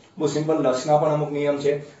કરાય? બહુ સિમ્પલ. લક્ષના પણ અમુક નિયમ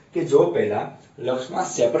છે કે જો પહેલા લક્ષમાં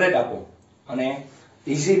સેપરેટ આપો અને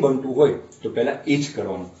ઈઝી બનતું હોય તો પહેલા ઈ જ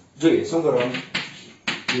કરવાનું. જોઈએ શું કરવાનું?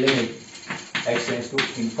 Limit x tends to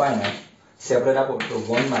infinite separate આપો તો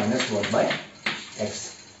 1 -1/x.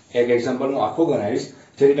 એક એક્ઝામ્પલ હું આખો ગણાવીશ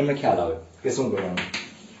જેથી તમને ખ્યાલ આવે કે શું કરવાનું.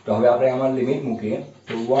 તો હવે આપણે આમાં લિમિટ મૂકીએ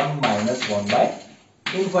તો 1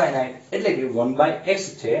 -1/infinite એટલે કે 1/x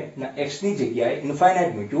છે ને x ની જગ્યાએ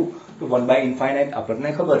ઇન્ફાઇનાઇટ મૂક્યું તો 1/infinite આપણને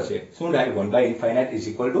ખબર છે શું થાય? 1/infinite is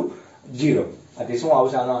equal to 0. આથી શું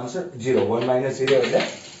આવશે આનો આન્સર? 0. 1 - 0 એટલે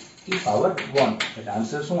e પાવર 1 એટલે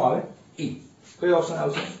આન્સર શું આવે? e. કયો ઓપ્શન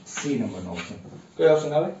આવશે? સી નંબરનો ઓપ્શન. કયો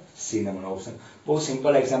ઓપ્શન આવે? સી નંબરનો ઓપ્શન. બહુ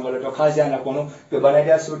સિમ્પલ એક્ઝામ્પલ હતો. ખાસ ધ્યાન રાખવાનું કે બને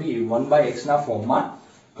ત્યાં સુધી 1/x ના ફોર્મમાં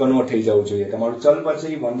કન્વર્ટ થઈ જવું જોઈએ. તમારું ચલપદ છે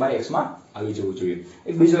એ 1/x માં આવી જવું જોઈએ.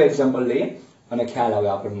 એક બીજો એક્ઝામ્પલ લઈએ અને ખ્યાલ આવે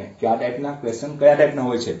આપણને કે આ ટાઈપના ક્વેશ્ચન કયા ટાઈપના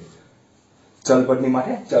હોય છે ચલપદની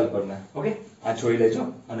માટે ચલપદના. ઓકે, આ જોઈ લેજો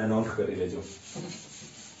અને નોંધ કરી લેજો.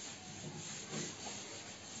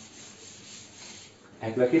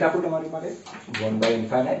 એક લખી રાખું તમારી માટે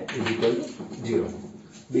 1/infinite is equal to 0.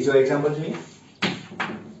 બીજો એક્ઝામ્પલ જોઈએ.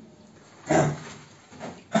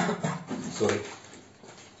 સોરી,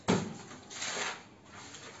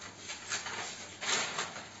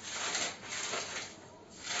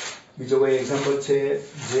 બીજો કોઈ એક્ઝામ્પલ છે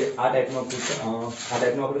જે આ ટાઈપનો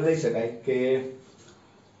આપણે લઈ શકાય કે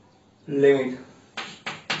limit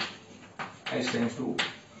x tends to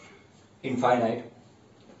infinite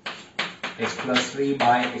x plus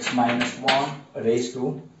 3/x minus 1 raised to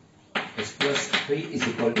x plus 3 is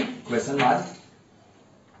equal to question mark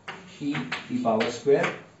e power square,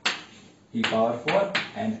 e power 4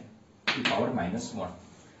 and e power -1.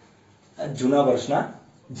 જૂના વર્ષના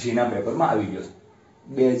જીના પેપરમાં આવી ગયો છે.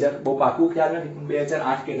 2000 બહુ પાકું ખ્યાલ નથી પણ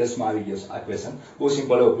 2008 કે 10 માં આવી ગયો છે આ ક્વેશ્ચન. બહુ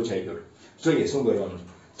સિમ્પલ એવો પૂછાઈ ગયો. જોઈએ શું કરવાનું છે.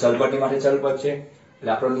 ચલપદી માટે ચલપદ છે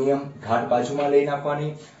એટલે આપણો નિયમ ઘાત બાજુમાં લઈ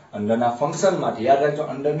નાખવાની. અંદરના ફંક્શન માંથી યાદ રાખજો,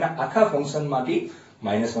 અંદરના આખા ફંક્શન માંથી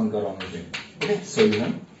 -1 કરવાનું છે. Okay,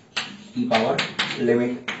 solution e power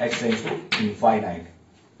limit x tends to infinite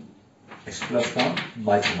x plus 3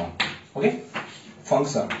 બાજુમાં. Okay,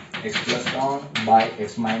 function x plus 3 by x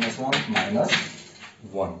minus 1 minus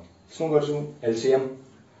 1. શું કરશું? LCM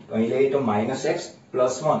તો અહીં લઈએ તો -x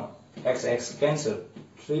plus 1 x cancel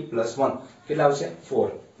 3 plus 1 કેટલા આવશે? 4.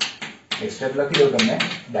 એક સ્ટેપ લખી દો તમને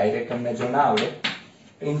ડાયરેક્ટ, તમને જો ના આવડે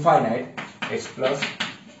infinite x plus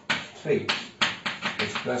 3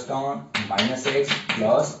 x plus 3 minus x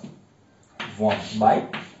plus 1 by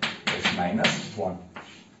x minus 1.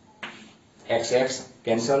 x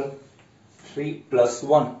cancel 3 plus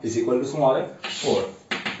 1 is equal to શું આવે? 4.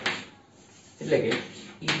 એટલે કે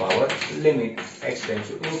e power limit x tends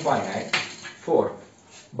to infinite 4.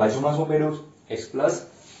 બાજુમાં શું પડ્યું? x plus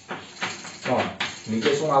 3.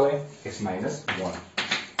 નીચે શું આવે? x minus 1.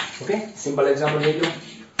 Okay, simple example લઈ લો.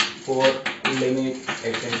 4 limit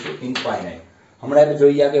x tends to infinite. હમણાં આપણે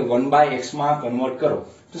જોઈએ કે 1 by x માં કન્વર્ટ કરો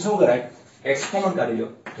તો શું કરાય? x કોમન કાઢી લો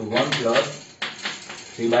તો 1 plus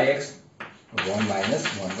 3 by x 1 minus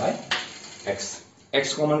 1 by x. x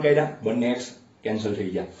common કાઢ્યા, બંને x કેન્સલ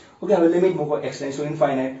થઈ ગયા. ઓકે, હવે લિમિટ મૂકો x tends to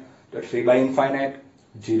infinite તો 3 by infinite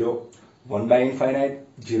 0, 1 by infinite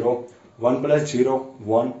 0, 1 plus 0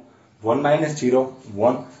 1, 1 minus 0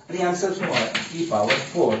 1. અને આન્સર શું આવે? e power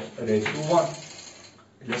 4 raised to 1.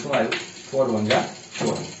 એટલે શું આવ્યું? 4 1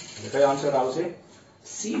 4. એટલે કયો આન્સર આવશે?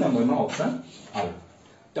 સી નંબરનો ઓપ્શન આવે.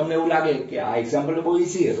 તમને એવું લાગે કે આ એક્ઝામ્પલ બહુ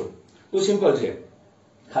ઈઝી હતો, તો સિમ્પલ છે.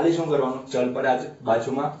 ખાલી શું કરવાનું? ચલ પર આજ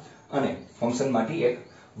બાજુમાં અને ફંક્શન માંથી એક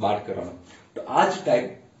બાદ કરવાનો. તો આ જ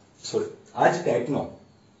ટાઈપનો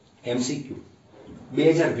MCQ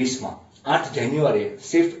 2020 માં 8 જાન્યુઆરીએ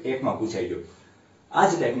શિફ્ટ 1 માં પૂછાઈ ગયો. આ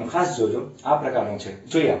જ ટાઈપનો ખાસ જોજો, આ પ્રકારનો છે.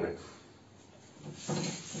 જોઈએ આપણે.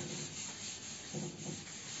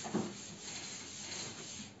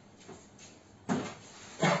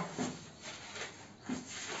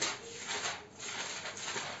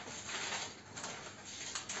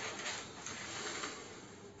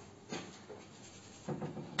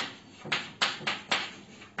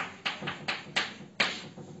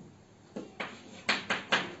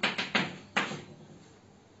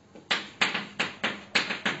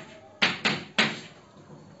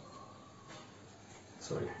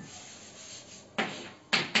 Sorry.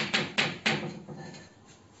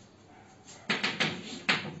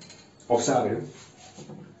 Option આવ્યું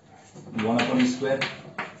 1 upon e square,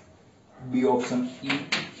 B option e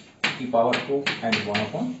power 2 and 1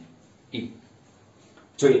 upon e.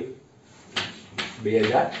 જોઈએ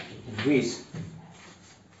 2020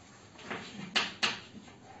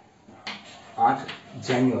 8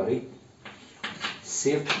 જાન્યુઆરી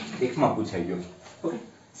શિફ્ટ 1 માં પૂછાઈ ગયો. ઓકે,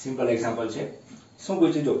 સિમ્પલ એક્ઝામ્પલ છે. શું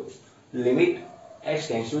પૂછ્યું? જો limit x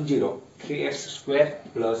tends to 0 3x square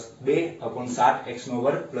plus 2 upon 7x નો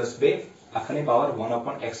વર્ગ plus 2 આખની power 1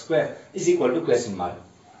 upon x square is equal to question mark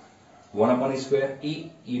 1 upon e square e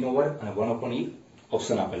નો વર્ગ અને 1 અપોન e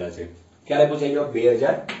ઓપ્શન આપેલા છે. ક્યારે પૂછાઈ ગયો?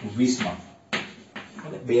 2020 માં.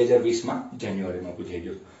 એટલે 2020 માં જાન્યુઆરીમાં પૂછાઈ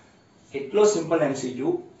ગયો. એટલો સિમ્પલ MCQ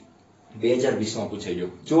 2020 માં પૂછાઈ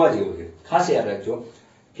ગયો. જોવા જેવું છે. ખાસ યાદ રાખજો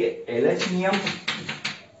કે LH નિયમ,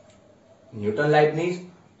 ન્યૂટન લાઇબનીઝ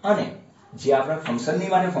અને જે આપણા ફંક્શનની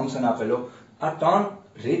માટે ફંક્શન આપેલો, આ 3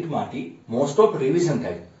 રીતમાંથી મોસ્ટ ઓફ રિવિઝન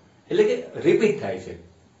થાય, એટલે કે રિપીટ થાય છે.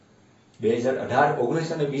 2018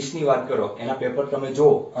 19 અને 20 ની વાત કરો, એના પેપર તમે જો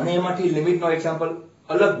અને એમાંથી લિમિટનો એક્ઝામ્પલ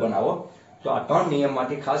અલગ બનાવો તો આ 3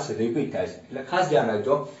 નિયમમાંથી ખાસ રિપીટ થાય છે. એટલે ખાસ ધ્યાન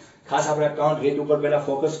રાખજો. ખાસ આપણે 3 રીત ઉપર પહેલા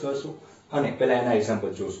ફોકસ કરશું અને પહેલા એના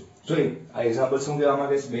એક્ઝામ્પલ જોશું. જોઈએ આ એક્ઝામ્પલ શું કહેવા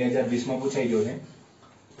માંગે છે? 2020 માં પૂછાઈ ગયો છે.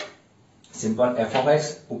 સિમ્પલ f of x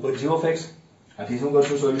ઉપર g of x. આથી શું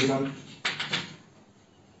કરશું સોલ્યુશન?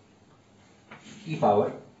 e પાવર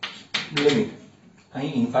લિમિટ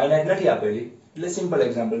અહીં ઇન્ફાઇનાઇટ નથી આપેલી એટલે સિમ્પલ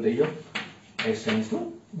એક્ઝામ્પલ થઈ ગયો x tends to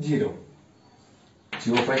 0. g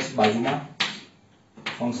of x બાજુમાં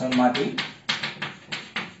ફંક્શન માંથી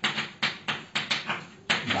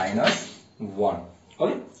 -1.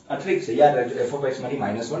 ઓકે, આ ટ્રીક છે, યાદ રાખજો. f of x માંથી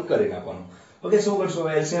 -1 કરી નાખવાનું. ઓકે, શું કરશું?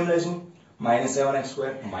 હવે LCM લઈશું. -7x²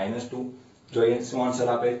 -2. જોઈએ શું આન્સર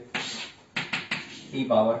આપે? e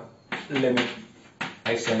power limit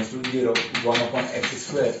x tends to 0 1 upon x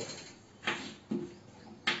square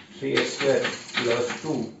 3x² plus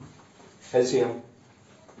 2 LCM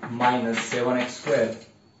 -7x²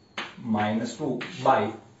 -2 by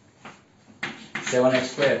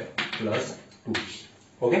 7x² plus 2.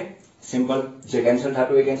 Okay, simple. જે કેન્સલ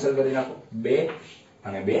થતું એ કેન્સલ કરી નાખો. 2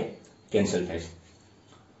 અને 2 કેન્સલ થાય છે.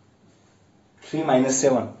 3 minus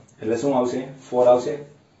 7 એટલે શું આવશે? 4 આવશે,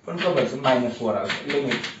 પણ ખબર છે -4 આવશે.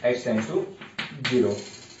 Limit x tends to 0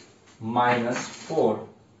 -4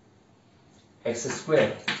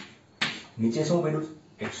 x² નીચે શું પડ્યું?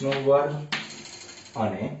 x નો વર્ગ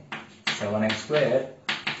અને 7x²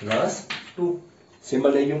 પ્લસ 2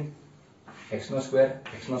 સિમ્પલ થઈ ગયું x નો સ્ક્વેર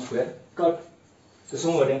કટ તો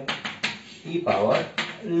શું વધે e power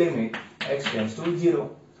limit x tends to 0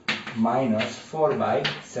 minus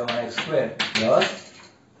 4/7x square plus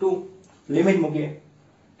 2 limit મૂકીએ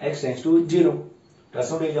x ટેન્ડ્સ ટુ 0 તો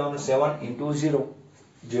શું થઈ જવાનું 7 into 0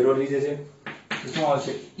 0 થઈ જશે તો શું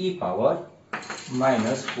આવશે e power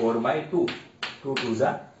minus 4/2 2 2s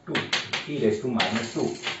are 2 e raised to minus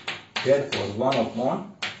 2 therefore 1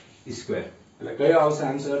 upon e square એટલે કયો આવશે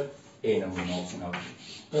આન્સર એ નંબરનો ઓપ્શન આવશે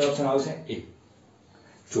કયો ઓપ્શન આવશે એ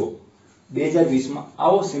જો 2020 માં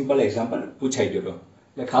આવો સિમ્પલ એક્ઝામ્પલ પૂછાઈ ગયો હતો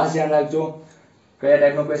એટલે ખાસ ધ્યાન રાખજો કયા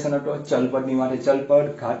ટાઈપનો ક્વેશ્ચન હતો ચલપદની માટે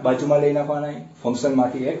ચલપદ ઘાત બાજુમાં લઈ નાખવાના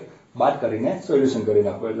ફંક્શનમાંથી એક બાદ કરીને સોલ્યુશન કરી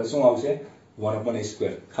નાખો એટલે શું આવશે 1 upon e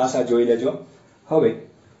square ખાસ આ જોઈ લેજો હવે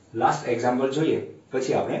લાસ્ટ એક્ઝામ્પલ જોઈએ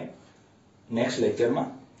પછી આપણે નેક્સ્ટ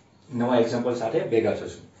લેક્ચરમાં નવા એક્ઝામ્પલ સાથે ભેગા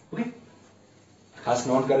થશું ઓકે ખાસ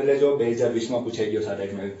નોટ કરી લેજો 2020 માં પૂછાઈ ગયો સાથે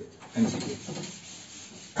એમસીક્યુ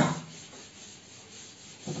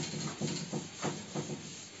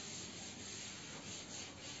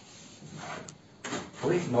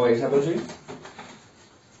ઓકે નવો એક્ઝામ્પલ જોઈએ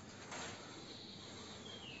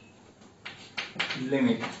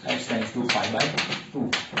limit x tends to 5/2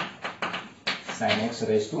 sin x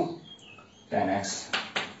raised to 10x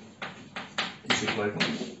is equal to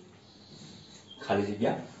ખાલી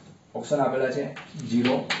જગ્યા ઓપ્શન આપેલા છે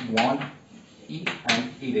 0 1 e and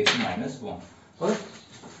e raised to -1 બરાબર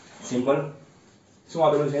સિમ્પલ શું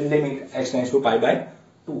આપેલું છે limit x tends to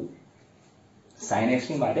 5/2 sin x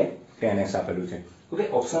ની માટે 10x આપેલું છે ઓકે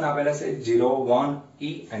ઓપ્શન આપેલા છે 0 1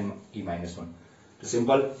 e and e -1 તો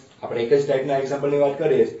સિમ્પલ આપણે એક જ ટાઈપના એક્ઝામ્પલની વાત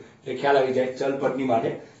કરીએ એટલે ખ્યાલ આવી જાય ચલપદની માટે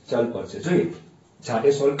ચલપદ છે જોઈએ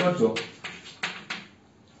જાતે સોલ્વ કરજો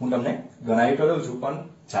હું તમને ગણાવી તો દઉં છું પણ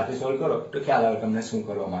જાતે સોલ્વ કરો તો ખ્યાલ આવે તમને શું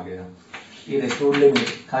કરવા માંગે છે એ રેસ્ટોર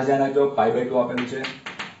લિમિટ ખાસ ધ્યાન રાખજો 5/2 આપેલું છે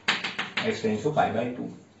x ટેન્ડ્સ ટુ 5/2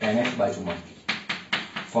 10x બાજુમાં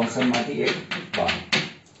ફંક્શનમાંથી એક બહાર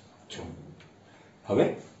જો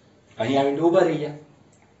હવે અહીં આવીને ઉભા રહી ગયા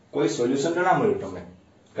કોઈ સોલ્યુશન તો ના મળ્યું તમને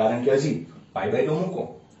કારણ કે હજી 5/2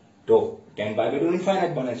 મૂકો તો 10/2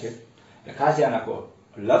 ઇન્ફાઇનાઇટ બને છે એટલે ખાસ ધ્યાન રાખો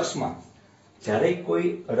લક્ષમાં જ્યારે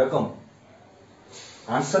કોઈ રકમ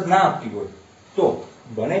આન્સર ના આપતી હોય તો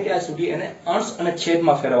બને ત્યાં સુધી એને અંશ અને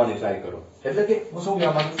છેદમાં ફેરવવાની ટ્રાય કરો એટલે કે હું શું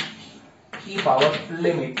કહેવા માંગુ e power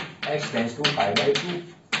limit x tends to 5/2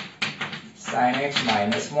 sin x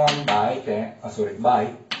 -1 by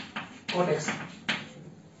cot x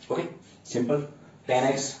okay simple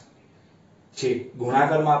 10x છે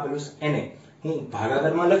ગુણાકારમાં આપેલું છે એને હું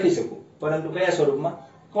ભાગાકારમાં લખી શકું પરંતુ કયા સ્વરૂપમાં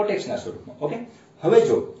cot x ના સ્વરૂપમાં ઓકે હવે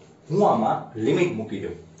જો હું આમાં લિમિટ મૂકી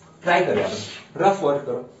દઉં ટ્રાય કરો આપણે રફ વર્ક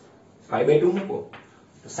કરો 5/2 મૂકો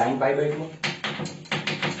તો sin 5/2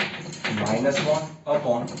 -1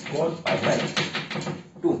 upon cot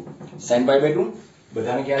 5/2 sin 5/2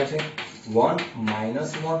 બધાને ખ્યાલ છે 1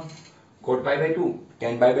 -1 cot 5/2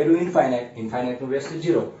 10/2 ઇન્ફાઇનાઇટ નું રેસ્ટ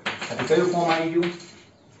 0 આથી કયું ફોર્મ આવી ગયું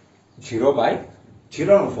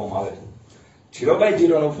 0/0 નું ફોર્મ આવે છે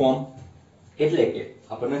 0/0 નું ફોર્મ એટલે કે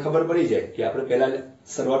આપણને ખબર પડી જાય કે આપણે પહેલા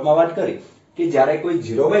શરૂઆતમાં વાત કરી કે જ્યારે કોઈ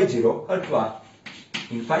 0/0 અથવા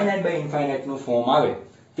ઇન્ફાઇનાઇટ નું ફોર્મ આવે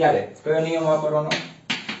ત્યારે કયો નિયમ વાપરવાનો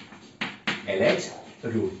LH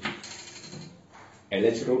રૂલ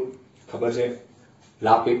ખબર છે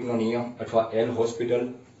લાપિટ નો નિયમ અથવા એલ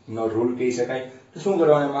હોસ્પિટલ નો રૂલ કહી શકાય તો શું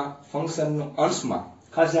કરવાનું એમાં ફંક્શન નું અંશમાં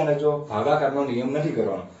ખાસ ધ્યાન રાખજો ભાગાકારનો નિયમ નથી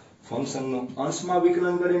કરવાનો ફંક્શન નું અંશમાં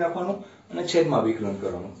વિકલન કરી નાખવાનું અને છેદમાં વિકલન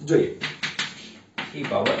કરવાનું જોઈએ e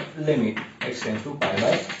power limit x tends to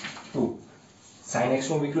 5/2 sin x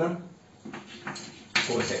નું વિકલન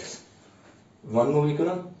cos x 1 નું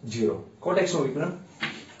વિકલન 0 cot x નું વિકલન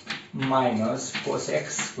minus cos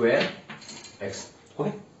x square x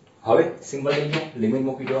okay હવે સિમ્પલ થઈ ગયું લિમિટ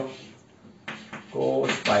મૂકી દો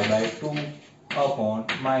cos 5/2 upon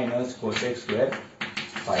minus cos x square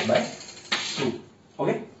 5/2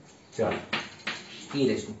 okay ચાલો e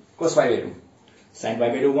raised to cos 5/2 sin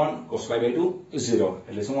 5/2 1 cos 5/2 0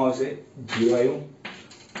 એટલે શું આવશે 0 આવ્યું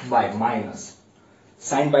by minus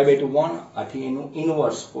sin 5/2 1 આથી એનું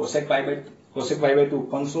ઇનવર્સ cosec 5/2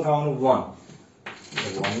 પણ શું થવાનું 1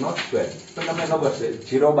 1 નો સ્ક્વેર તો તમને ખબર છે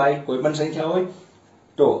 0 બાય કોઈ પણ સંખ્યા હોય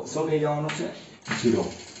તો શું થઈ જવાનું છે 0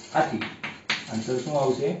 આથી આન્સર શું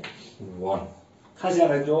આવશે 1 ખાસ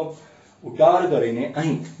યાદ રાખજો ઉતાવળ કરીને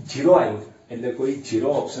અહીં 0 આવ્યું એટલે કોઈ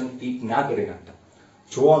 0 ઓપ્શન ટીક ના કરી નાખતા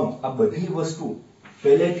જોવાનું આ બધી વસ્તુ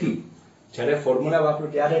પહેલેથી જ્યારે ફોર્મ્યુલા વાપરો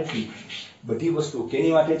ત્યારેથી બધી વસ્તુ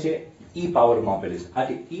કેની માટે છે e પાવર માં આપેલી છે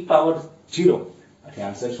આથી e પાવર 0 એટલે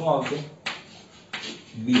આન્સર શું આવશે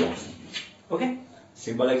બી ઓપ્શન ઓકે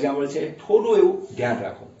સિમ્પલ એક્ઝામ્પલ છે, થોડું એવું ધ્યાન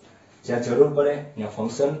રાખો. જ્યાં જરૂર પડે ત્યાં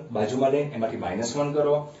ફંક્શન બાજુમાં લઈને એમાંથી -1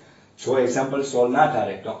 કરો. જો એક્ઝામ્પલ સોલ્વ ના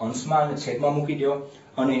થાય તો અંશમાં અને છેદમાં મૂકી દો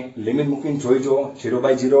અને લિમિટ મૂકીને જોઈ જુઓ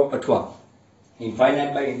 0/0 અથવા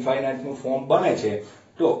ઇન્ફાઇનાઇટ બાય ઇન્ફાઇનાઇટ નું ફોર્મ બને છે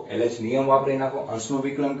તો LH નિયમ વાપરી નાખો, અંશનું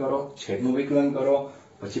વિકલન કરો, છેદનું વિકલન કરો,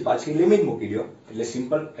 પછી પાછી લિમિટ મૂકી દો એટલે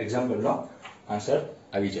સિમ્પલ એક્ઝામ્પલનો આન્સર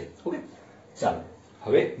આવી જાય. ઓકે, ચાલો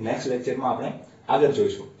હવે નેક્સ્ટ લેક્ચરમાં આપણે આગળ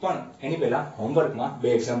જોઈશું, પણ એની પહેલા હોમવર્કમાં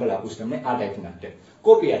 2 એક્ઝામ્પલ આપું છું તમને. આ ટાઈપના છે,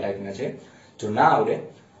 કોપી આ ટાઈપના છે. જો ના આવડે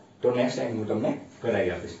તો નેક્સ્ટ ટાઈમ હું તમને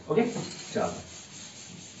કરાવી આપીશ. ઓકે, ચાલો.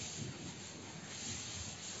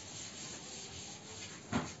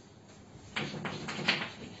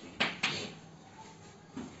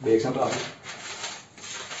 બે એક્ઝામ્પલ આપું.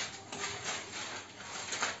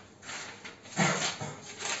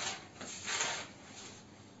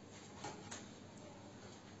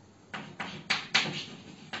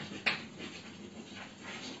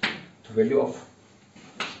 Value of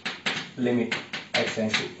limit x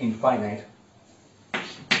tends to infinite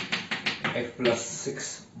x plus 6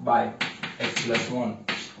 by x plus 1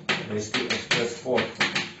 raised to x plus 4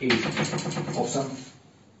 is option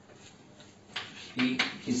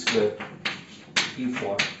E square,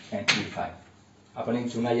 E4 and E5. આપણે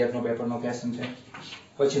જૂના યરનો પેપરનો ક્વેશ્ચન છે.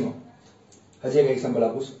 પછીનો હજી એક એક્ઝામ્પલ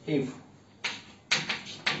આપું છું. if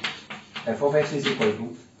f of x is equal to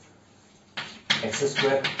x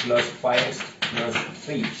square plus 5x plus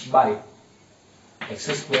 3 by x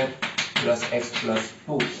square plus x plus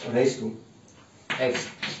 2 raised to x,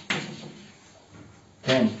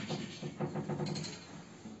 then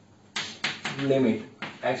limit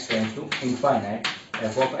x tends to infinite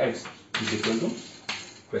f of x is equal to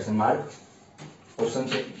question mark option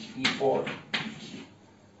છે e4,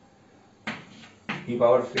 e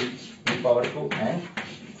power 3, e power 2 and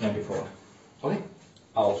 24. Okay,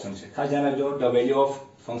 આ option છે. ખાસ ધ્યાન રાખજો. The value of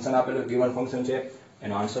function આપેલું given function છે,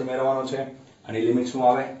 એનો answer મેળવવાનો છે. અને લિમિટ શું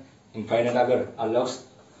આવે? ઇન્ફાઇનાઇટ આગળ આ લક્ષ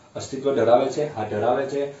અસ્તિત્વ ધરાવે છે, હા ધરાવે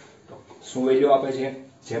છે, તો શું વેલ્યુ આપે છે?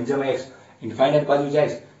 જેમ જેમ x ઇન્ફાઇનાઇટ બાજુ જાય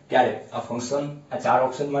છે ત્યારે આ ફંક્શન આ 4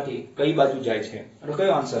 ઓપ્શનમાંથી કઈ બાજુ જાય છે અને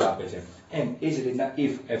કયો આન્સર આપે છે. એમ એ જ રીતના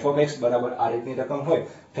if f of x બરાબર આ રીતની રકમ હોય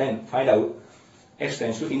then find out x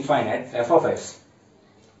tends to infinite f of x.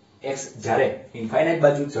 x જ્યારે ઇન્ફાઇનાઇટ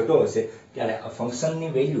બાજુ જતો હશે ત્યારે આ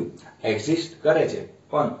ફંક્શનની વેલ્યુ એક્ઝિસ્ટ કરે છે,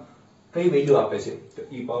 પણ કઈ વેલ્યુ આપે છે? તો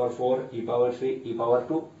e power 4, e power 3, e power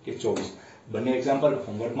 2 કે 24. બંને એક્ઝામ્પલ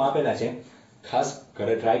હોમવર્કમાં આપેલા છે, ખાસ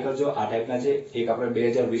ઘરે ટ્રાય કરજો. આ ટાઈપના છે. એક આપણે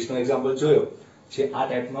 2020 નો એક્ઝામ્પલ જોયો છે આ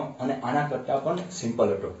ટાઈપનો, અને આના કરતા પણ સિમ્પલ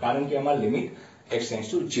હતો, કારણ કે આમાં લિમિટ x ટેન્ડ્સ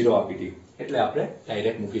ટુ 0 આપી હતી એટલે આપણે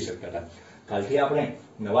ડાયરેક્ટ મૂકી શકતા હતા. કાલથી આપણે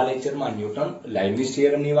નવા લેક્ચરમાં ન્યૂટન લાઇબનિઝ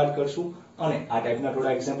થિયરમની વાત કરશું અને આ ટાઈપના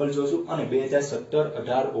થોડા એક્ઝામ્પલ જોશું. અને 2017,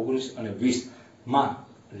 18, 19 અને 20 માં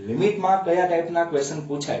લિમિટમાં કયા ટાઈપના ક્વેશ્ચન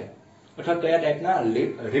પૂછાય અથવા કયા ટાઈપના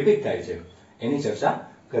રિપીટ થાય છે એની ચર્ચા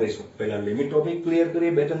કરીશું. પહેલા લિમિટ ટોપિક ક્લિયર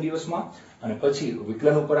કરીએ 2-3 દિવસમાં, અને પછી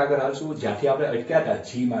વિકલન ઉપર આગળ હાલશું. જ્યાંથી આપણે અટક્યા હતા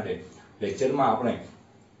જી માટે લેક્ચરમાં આપણે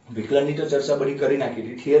વિકલનની તો ચર્ચા બધી કરી નાખી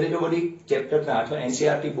હતી, થિયરી તો બધી ચેપ્ટરના અથવા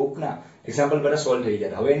NCERT બુકના એક્ઝામ્પલ બધા સોલ્વ થઈ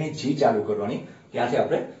ગયા. હવે એની જી ચાલુ કરવાની, ત્યાંથી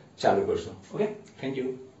આપણે ચાલુ કરશું. Okay, thank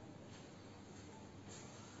you.